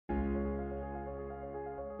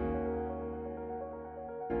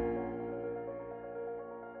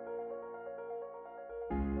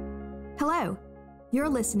Hello, you're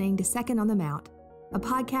listening to Second on the Mount, a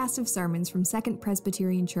podcast of sermons from Second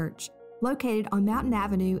Presbyterian Church, located on Mountain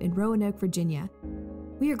Avenue in Roanoke, Virginia.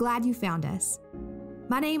 We are glad you found us.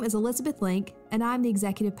 My name is Elizabeth Link, and I'm the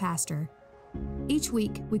executive pastor. Each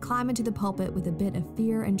week, we climb into the pulpit with a bit of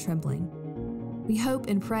fear and trembling. We hope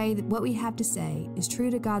and pray that what we have to say is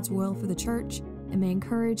true to God's will for the church and may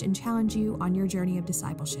encourage and challenge you on your journey of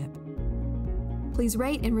discipleship. Please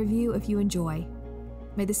rate and review if you enjoy.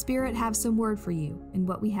 May the Spirit have some word for you in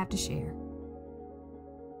what we have to share.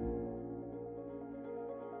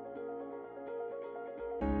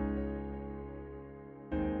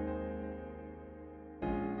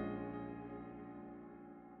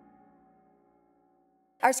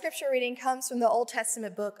 Our scripture reading comes from the Old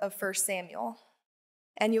Testament book of 1 Samuel,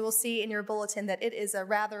 and you will see in your bulletin that it is a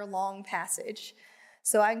rather long passage.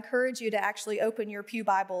 So I encourage you to actually open your pew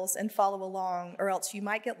Bibles and follow along, or else you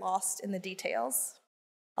might get lost in the details.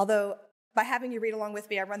 Although, by having you read along with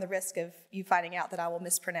me, I run the risk of you finding out that I will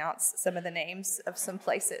mispronounce some of the names of some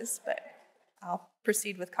places, but I'll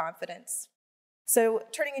proceed with confidence. So,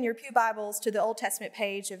 turning in your pew Bibles to the Old Testament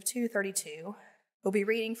page of 232, we'll be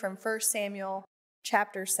reading from 1 Samuel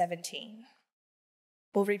chapter 17.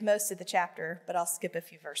 We'll read most of the chapter, but I'll skip a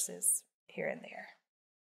few verses here and there.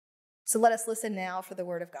 So let us listen now for the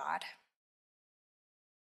word of God.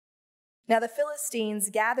 Now the Philistines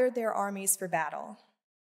gathered their armies for battle.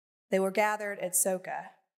 They were gathered at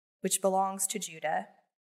Soka, which belongs to Judah,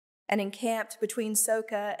 and encamped between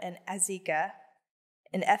Soka and Azekah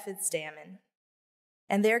in Ephes-dammim.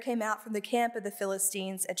 And there came out from the camp of the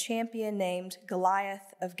Philistines a champion named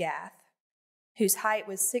Goliath of Gath, whose height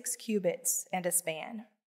was 6 cubits and a span.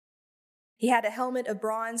 He had a helmet of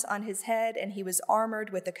bronze on his head, and he was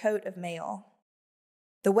armored with a coat of mail.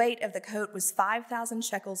 The weight of the coat was 5,000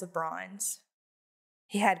 shekels of bronze.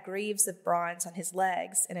 He had greaves of bronze on his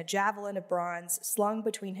legs, and a javelin of bronze slung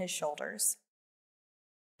between his shoulders.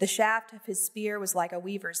 The shaft of his spear was like a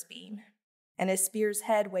weaver's beam, and his spear's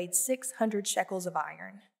head weighed 600 shekels of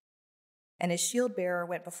iron. And his shield-bearer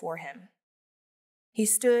went before him. He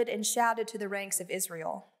stood and shouted to the ranks of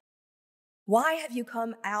Israel, "Why have you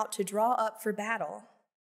come out to draw up for battle?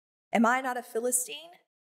 Am I not a Philistine?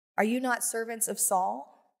 Are you not servants of Saul?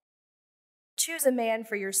 Choose a man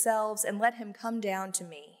for yourselves and let him come down to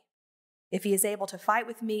me. If he is able to fight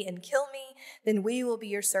with me and kill me, then we will be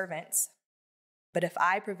your servants. But if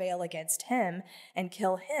I prevail against him and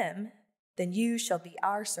kill him, then you shall be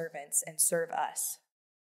our servants and serve us."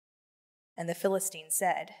 And the Philistine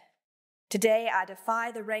said, "Today I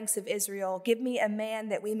defy the ranks of Israel. Give me a man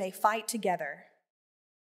that we may fight together."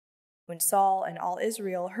 When Saul and all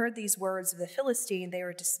Israel heard these words of the Philistine, they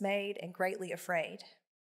were dismayed and greatly afraid.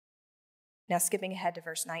 Now skipping ahead to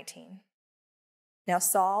verse 19. Now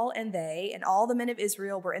Saul and they and all the men of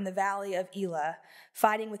Israel were in the valley of Elah,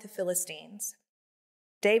 fighting with the Philistines.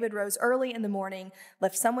 David rose early in the morning,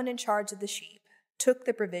 left someone in charge of the sheep, took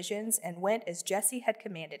the provisions, and went as Jesse had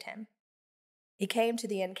commanded him. He came to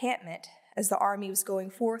the encampment as the army was going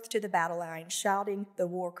forth to the battle line, shouting the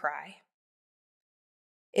war cry.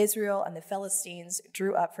 Israel and the Philistines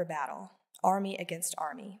drew up for battle, army against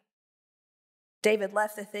army. David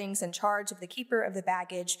left the things in charge of the keeper of the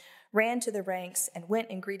baggage, ran to the ranks, and went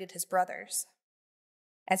and greeted his brothers.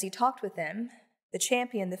 As he talked with them, the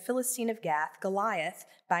champion, the Philistine of Gath, Goliath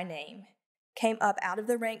by name, came up out of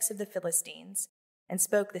the ranks of the Philistines and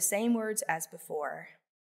spoke the same words as before.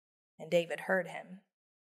 And David heard him.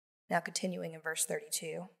 Now continuing in verse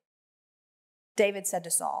 32. David said to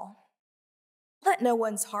Saul, "Let no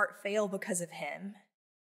one's heart fail because of him.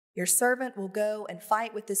 Your servant will go and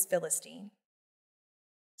fight with this Philistine."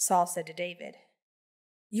 Saul said to David,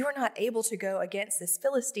 "You are not able to go against this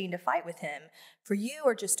Philistine to fight with him, for you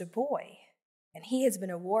are just a boy, and he has been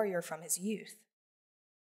a warrior from his youth."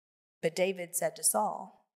 But David said to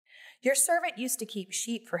Saul, "Your servant used to keep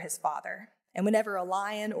sheep for his father. And whenever a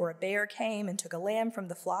lion or a bear came and took a lamb from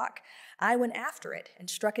the flock, I went after it and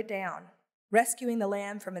struck it down, rescuing the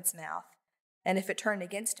lamb from its mouth. And if it turned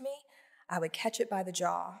against me, I would catch it by the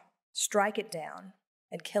jaw, strike it down,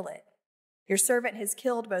 and kill it. Your servant has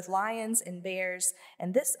killed both lions and bears,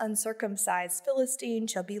 and this uncircumcised Philistine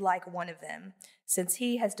shall be like one of them, since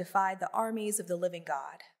he has defied the armies of the living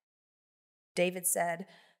God." David said,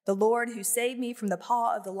 "The Lord who saved me from the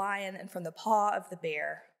paw of the lion and from the paw of the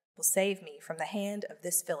bear will save me from the hand of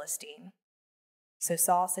this Philistine." So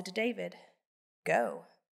Saul said to David, "Go,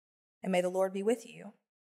 and may the Lord be with you."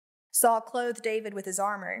 Saul clothed David with his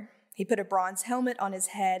armor. He put a bronze helmet on his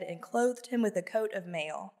head and clothed him with a coat of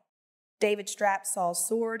mail. David strapped Saul's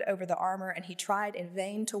sword over the armor, and he tried in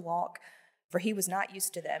vain to walk, for he was not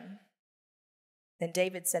used to them. Then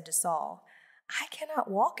David said to Saul, I cannot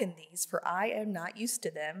walk in these, for I am not used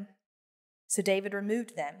to them. So David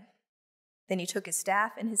removed them. Then he took his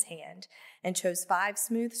staff in his hand and chose 5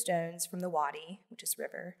 smooth stones from the wadi, which is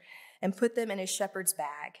river, and put them in his shepherd's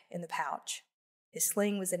bag in the pouch. His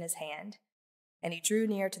sling was in his hand, and he drew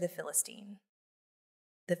near to the Philistine.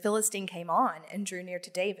 The Philistine came on and drew near to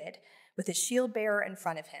David, with his shield bearer in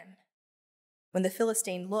front of him. When the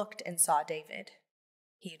Philistine looked and saw David,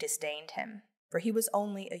 he disdained him, for he was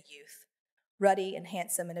only a youth, ruddy and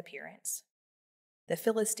handsome in appearance. The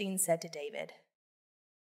Philistine said to David,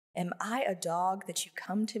 Am I a dog that you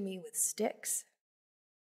come to me with sticks?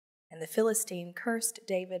 And the Philistine cursed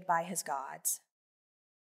David by his gods.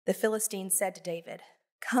 The Philistine said to David,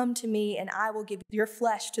 Come to me, and I will give your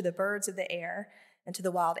flesh to the birds of the air and to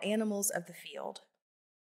the wild animals of the field.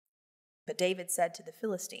 But David said to the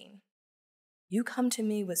Philistine, You come to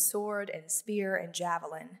me with sword and spear and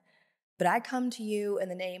javelin, but I come to you in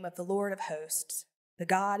the name of the Lord of hosts, the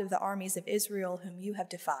God of the armies of Israel, whom you have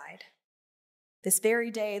defied. This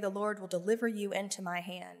very day the Lord will deliver you into my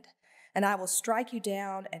hand, and I will strike you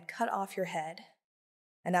down and cut off your head.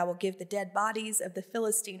 And I will give the dead bodies of the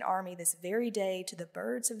Philistine army this very day to the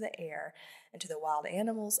birds of the air and to the wild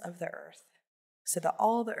animals of the earth, so that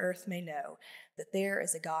all the earth may know that there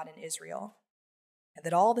is a God in Israel, and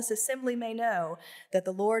that all this assembly may know that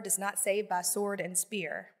the Lord does not save by sword and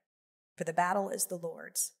spear, for the battle is the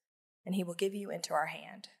Lord's, and he will give you into our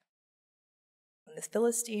hand. When the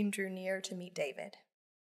Philistine drew near to meet David,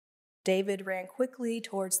 David ran quickly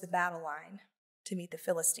towards the battle line to meet the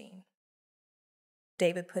Philistine.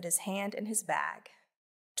 David put his hand in his bag,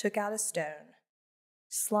 took out a stone,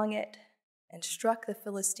 slung it, and struck the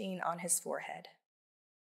Philistine on his forehead.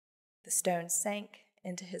 The stone sank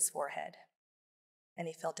into his forehead, and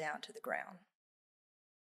he fell down to the ground.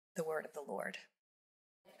 The word of the Lord.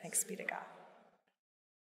 Thanks be to God.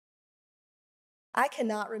 I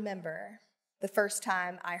cannot remember the first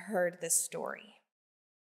time I heard this story.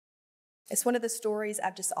 It's one of the stories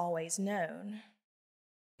I've just always known.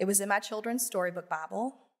 It was in my children's storybook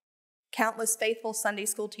Bible. Countless faithful Sunday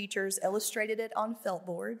school teachers illustrated it on felt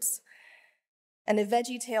boards. And a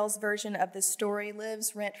VeggieTales version of this story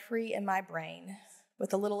lives rent-free in my brain,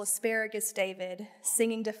 with a little asparagus David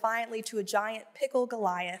singing defiantly to a giant pickle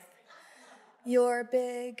Goliath, You're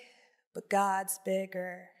big, but God's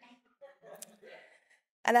bigger.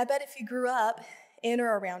 And I bet if you grew up in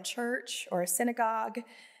or around church or a synagogue,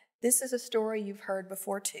 this is a story you've heard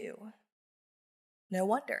before too. No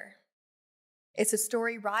wonder. It's a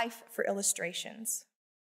story rife for illustrations.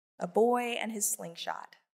 A boy and his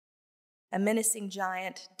slingshot. A menacing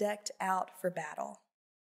giant decked out for battle.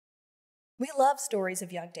 We love stories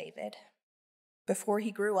of young David before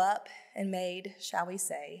he grew up and made, shall we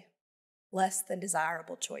say, less than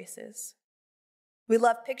desirable choices. We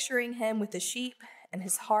love picturing him with the sheep and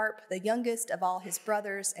his harp, the youngest of all his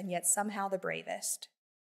brothers, and yet somehow the bravest.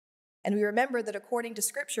 And we remember that according to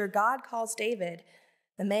Scripture, God calls David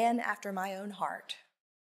the man after my own heart.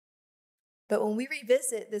 But when we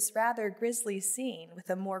revisit this rather grisly scene with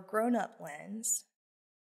a more grown-up lens,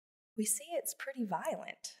 we see it's pretty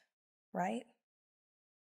violent, right?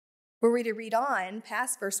 Were we to read on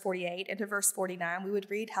past verse 48 into verse 49, we would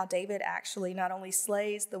read how David actually not only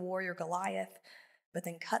slays the warrior Goliath, but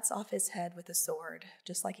then cuts off his head with a sword,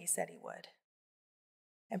 just like he said he would.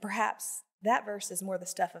 And perhaps that verse is more the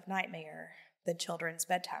stuff of nightmare than children's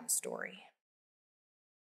bedtime story.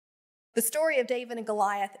 The story of David and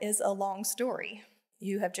Goliath is a long story.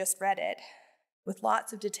 You have just read it, with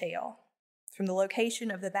lots of detail, from the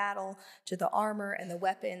location of the battle to the armor and the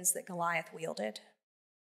weapons that Goliath wielded.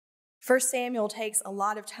 1 Samuel takes a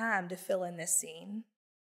lot of time to fill in this scene.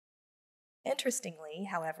 Interestingly,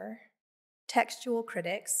 however, textual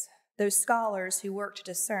critics, those scholars who work to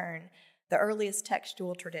discern the earliest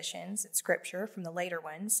textual traditions in Scripture from the later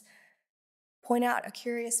ones, point out a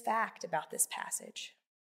curious fact about this passage.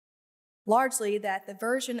 Largely that the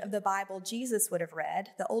version of the Bible Jesus would have read,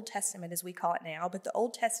 the Old Testament as we call it now, but the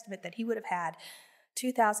Old Testament that he would have had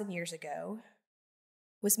 2,000 years ago,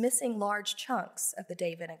 was missing large chunks of the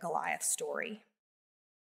David and Goliath story.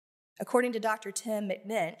 According to Dr. Tim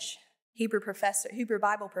McNinch, Hebrew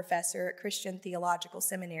Bible professor at Christian Theological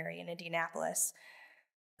Seminary in Indianapolis,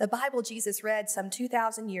 the Bible Jesus read some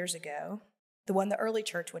 2,000 years ago, the one the early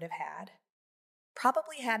church would have had,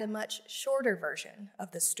 probably had a much shorter version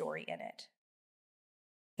of the story in it.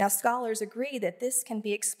 Now, scholars agree that this can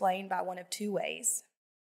be explained by one of two ways.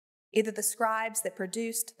 Either the scribes that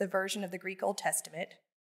produced the version of the Greek Old Testament,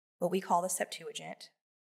 what we call the Septuagint,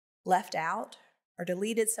 left out or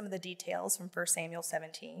deleted some of the details from 1 Samuel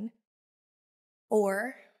 17,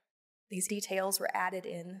 or These details were added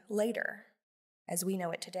in later, as we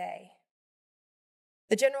know it today.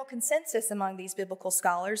 The general consensus among these biblical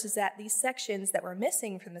scholars is that these sections that were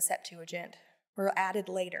missing from the Septuagint were added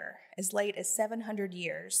later, as late as 700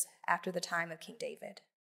 years after the time of King David.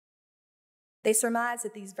 They surmise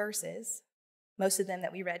that these verses, most of them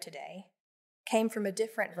that we read today, came from a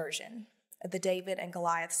different version of the David and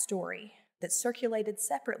Goliath story that circulated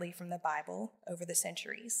separately from the Bible over the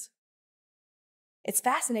centuries. It's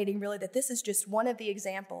fascinating, really, that this is just one of the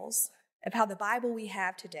examples of how the Bible we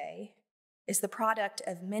have today is the product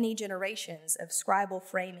of many generations of scribal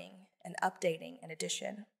framing and updating and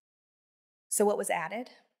addition. So what was added?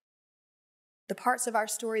 The parts of our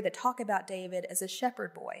story that talk about David as a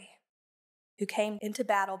shepherd boy who came into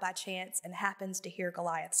battle by chance and happens to hear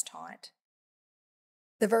Goliath's taunt.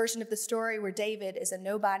 The version of the story where David is a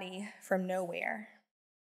nobody from nowhere.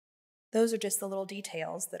 Those are just the little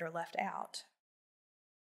details that are left out.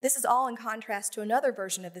 This is all in contrast to another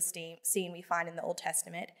version of the scene we find in the Old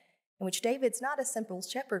Testament, in which David's not a simple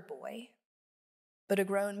shepherd boy, but a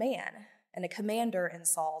grown man and a commander in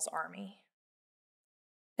Saul's army.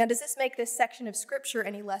 Now, does this make this section of Scripture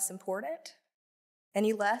any less important?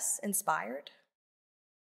 Any less inspired?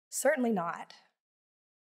 Certainly not.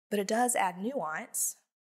 But it does add nuance,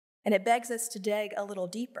 and it begs us to dig a little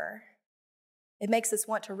deeper. It makes us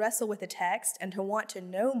want to wrestle with the text and to want to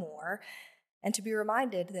know more, and to be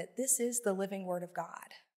reminded that this is the living Word of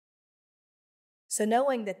God. So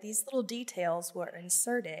knowing that these little details were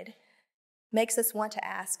inserted makes us want to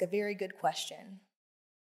ask a very good question.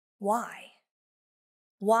 Why?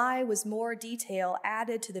 Why was more detail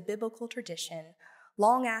added to the biblical tradition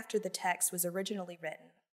long after the text was originally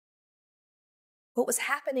written? What was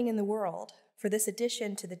happening in the world for this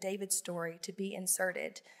addition to the David story to be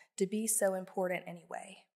inserted, to be so important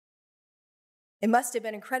anyway? It must have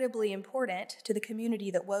been incredibly important to the community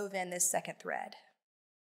that wove in this second thread.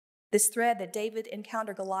 This thread that David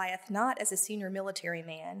encountered Goliath not as a senior military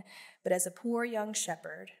man, but as a poor young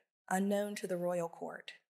shepherd, unknown to the royal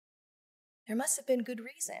court. There must have been good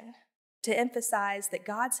reason to emphasize that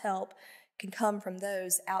God's help can come from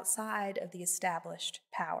those outside of the established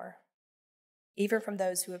power, even from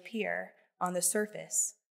those who appear on the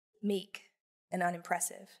surface meek and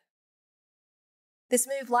unimpressive. This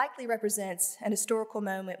move likely represents an historical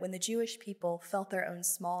moment when the Jewish people felt their own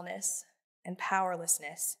smallness and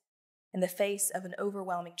powerlessness in the face of an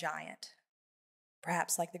overwhelming giant,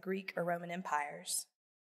 perhaps like the Greek or Roman empires.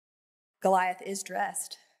 Goliath is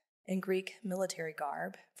dressed in Greek military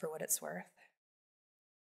garb, for what it's worth.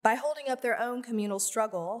 By holding up their own communal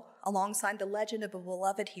struggle alongside the legend of a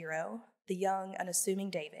beloved hero, the young, unassuming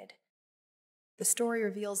David, the story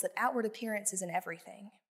reveals that outward appearance isn't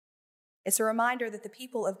everything. It's a reminder that the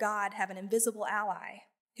people of God have an invisible ally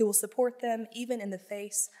who will support them even in the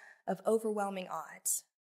face of overwhelming odds.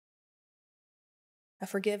 I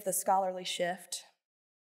forgive the scholarly shift,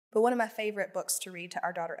 but one of my favorite books to read to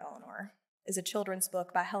our daughter Eleanor is a children's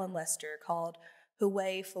book by Helen Lester called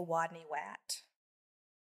Hooray for Rodney Rat.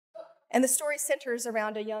 And the story centers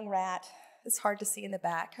around a young rat, it's hard to see in the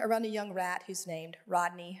back, around a young rat who's named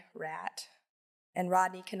Rodney Rat. And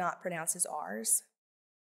Rodney cannot pronounce his R's.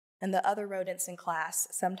 And the other rodents in class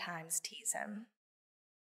sometimes tease him.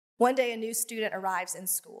 One day, a new student arrives in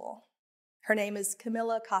school. Her name is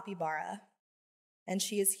Camilla Capybara, and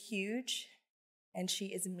she is huge, and she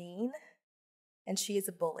is mean, and she is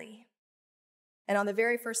a bully. And on the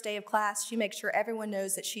very first day of class, she makes sure everyone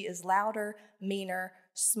knows that she is louder, meaner,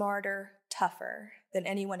 smarter, tougher than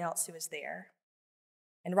anyone else who is there.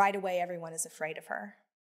 And right away, everyone is afraid of her,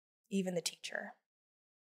 even the teacher.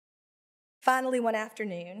 Finally, one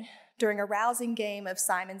afternoon, during a rousing game of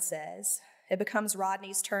Simon Says, it becomes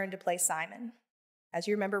Rodney's turn to play Simon. As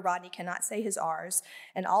you remember, Rodney cannot say his R's,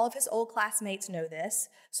 and all of his old classmates know this,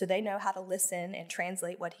 so they know how to listen and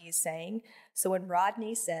translate what he is saying. So when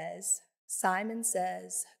Rodney says, Simon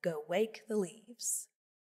says, go wake the leaves,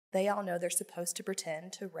 they all know they're supposed to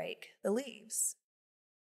pretend to rake the leaves.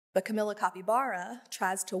 But Camilla Capybara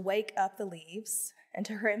tries to wake up the leaves, and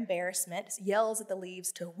to her embarrassment, yells at the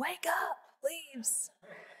leaves to wake up, leaves.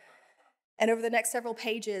 And over the next several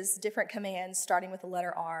pages, different commands starting with the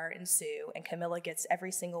letter R ensue, and Camilla gets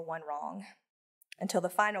every single one wrong. Until the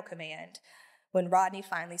final command, when Rodney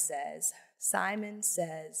finally says, Simon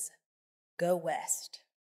says, go west.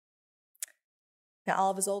 Now all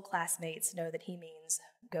of his old classmates know that he means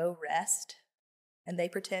go rest, and they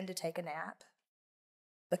pretend to take a nap.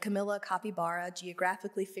 But Camilla Capybara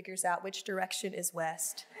geographically figures out which direction is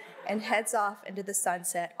west and heads off into the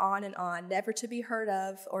sunset, on and on, never to be heard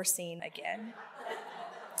of or seen again.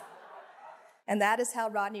 And that is how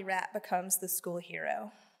Rodney Rat becomes the school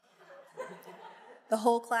hero. The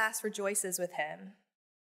whole class rejoices with him,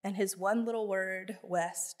 and his one little word,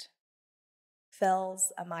 west,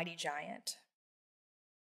 fells a mighty giant.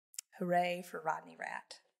 Hooray for Rodney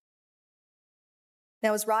Rat.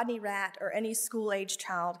 Now, as Rodney Rat or any school-age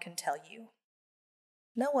child can tell you,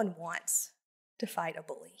 no one wants to fight a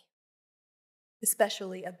bully,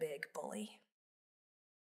 especially a big bully.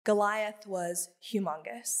 Goliath was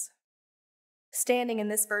humongous. Standing in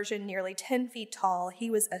this version nearly 10 feet tall, he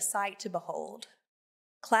was a sight to behold.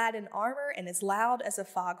 Clad in armor and as loud as a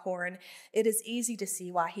foghorn, it is easy to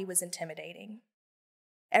see why he was intimidating.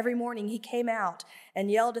 Every morning he came out and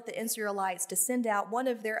yelled at the Israelites to send out one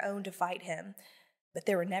of their own to fight him, but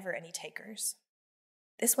there were never any takers.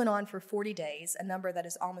 This went on for 40 days, a number that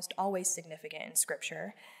is almost always significant in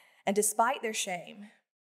Scripture, and despite their shame,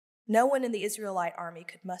 no one in the Israelite army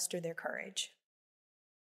could muster their courage.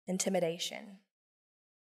 Intimidation,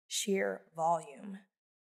 sheer volume,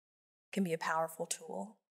 can be a powerful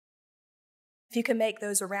tool. If you can make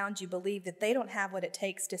those around you believe that they don't have what it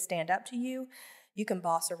takes to stand up to you, you can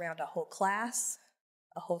boss around a whole class,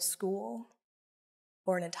 a whole school,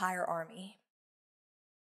 or an entire army.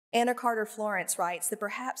 Anna Carter Florence writes that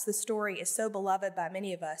perhaps the story is so beloved by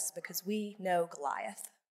many of us because we know Goliath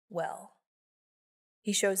well.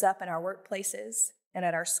 He shows up in our workplaces and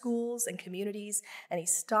at our schools and communities, and he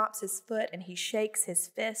stomps his foot and he shakes his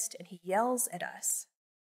fist and he yells at us.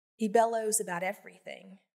 He bellows about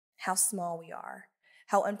everything, how small we are,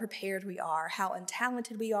 how unprepared we are, how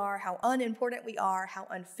untalented we are, how unimportant we are, how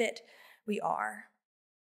unfit we are.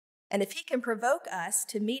 And if he can provoke us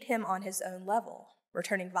to meet him on his own level,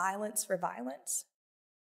 returning violence for violence,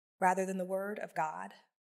 rather than the word of God,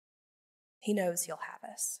 he knows he'll have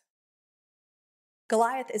us.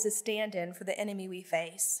 Goliath is a stand-in for the enemy we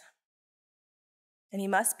face, and he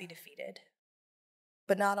must be defeated,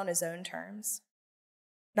 but not on his own terms,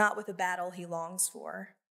 not with a battle he longs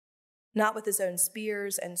for, not with his own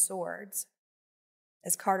spears and swords.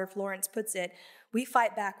 As Carter Florence puts it, we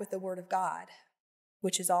fight back with the word of God,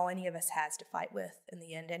 which is all any of us has to fight with in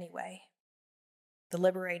the end anyway. The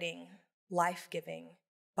liberating, life-giving,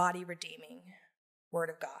 body-redeeming word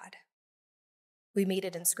of God. We meet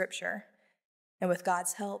it in Scripture, and with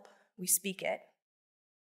God's help, we speak it.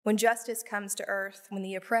 When justice comes to earth, when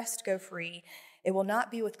the oppressed go free, it will not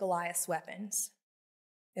be with Goliath's weapons.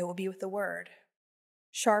 It will be with the word,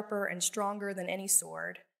 sharper and stronger than any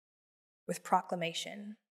sword, with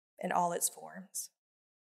proclamation in all its forms.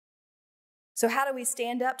 So how do we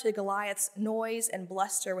stand up to Goliath's noise and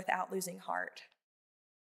bluster without losing heart?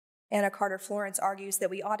 Anna Carter Florence argues that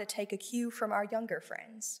we ought to take a cue from our younger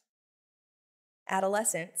friends.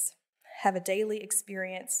 Adolescents have a daily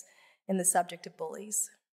experience in the subject of bullies.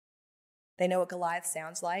 They know what Goliath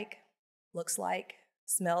sounds like, looks like,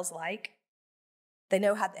 smells like. They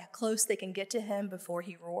know how close they can get to him before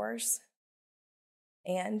he roars.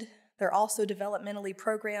 And they're also developmentally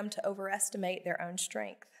programmed to overestimate their own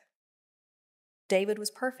strength. David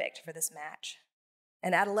was perfect for this match.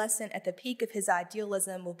 An adolescent at the peak of his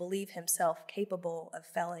idealism will believe himself capable of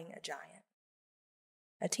felling a giant.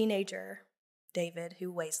 A teenager, David,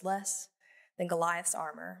 who weighs less than Goliath's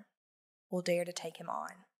armor, will dare to take him on.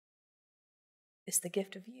 It's the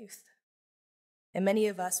gift of youth, and many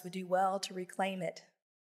of us would do well to reclaim it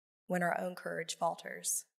when our own courage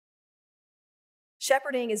falters.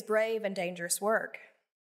 Shepherding is brave and dangerous work.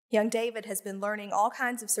 Young David has been learning all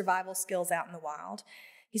kinds of survival skills out in the wild.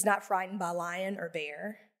 He's not frightened by lion or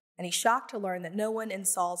bear, and he's shocked to learn that no one in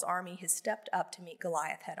Saul's army has stepped up to meet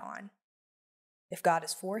Goliath head on. If God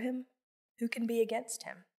is for him, who can be against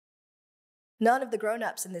him? None of the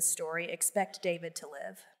grown-ups in this story expect David to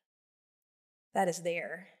live. That is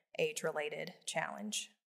their age-related challenge.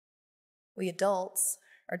 We adults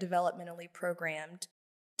are developmentally programmed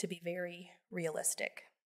to be very realistic.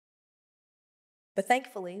 But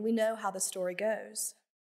thankfully, we know how the story goes.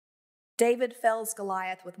 David fells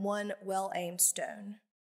Goliath with one well-aimed stone.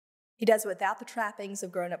 He does it without the trappings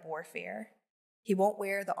of grown-up warfare. He won't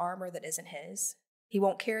wear the armor that isn't his. He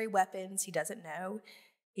won't carry weapons he doesn't know.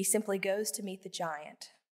 He simply goes to meet the giant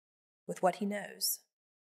with what he knows.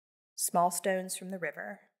 Small stones from the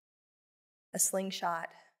river, a slingshot,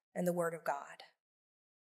 and the word of God.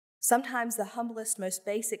 Sometimes the humblest, most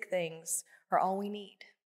basic things are all we need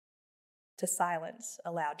to silence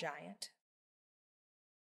a loud giant.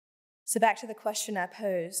 So back to the question I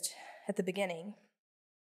posed at the beginning.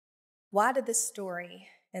 Why did this story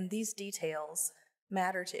and these details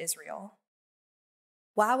matter to Israel?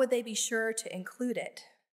 Why would they be sure to include it?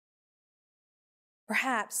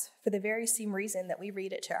 Perhaps for the very same reason that we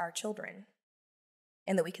read it to our children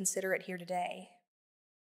and that we consider it here today.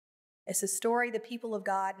 It's a story the people of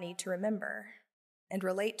God need to remember and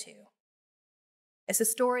relate to. It's a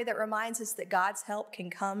story that reminds us that God's help can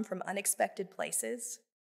come from unexpected places.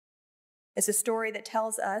 It's a story that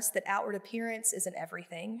tells us that outward appearance isn't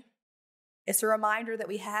everything. It's a reminder that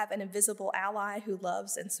we have an invisible ally who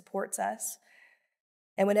loves and supports us.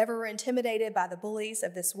 And whenever we're intimidated by the bullies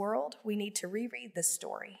of this world, we need to reread this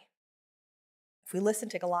story. If we listen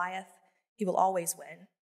to Goliath, he will always win.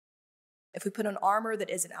 If we put on armor that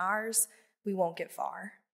isn't ours, we won't get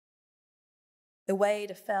far. The way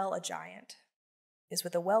to fell a giant is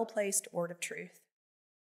with a well-placed word of truth.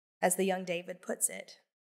 As the young David puts it,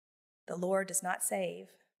 the Lord does not save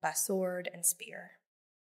by sword and spear.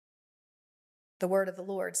 The word of the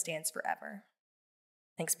Lord stands forever.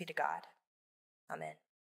 Thanks be to God. Amen.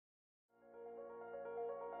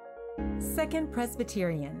 Second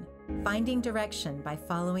Presbyterian, finding direction by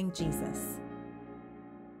following Jesus.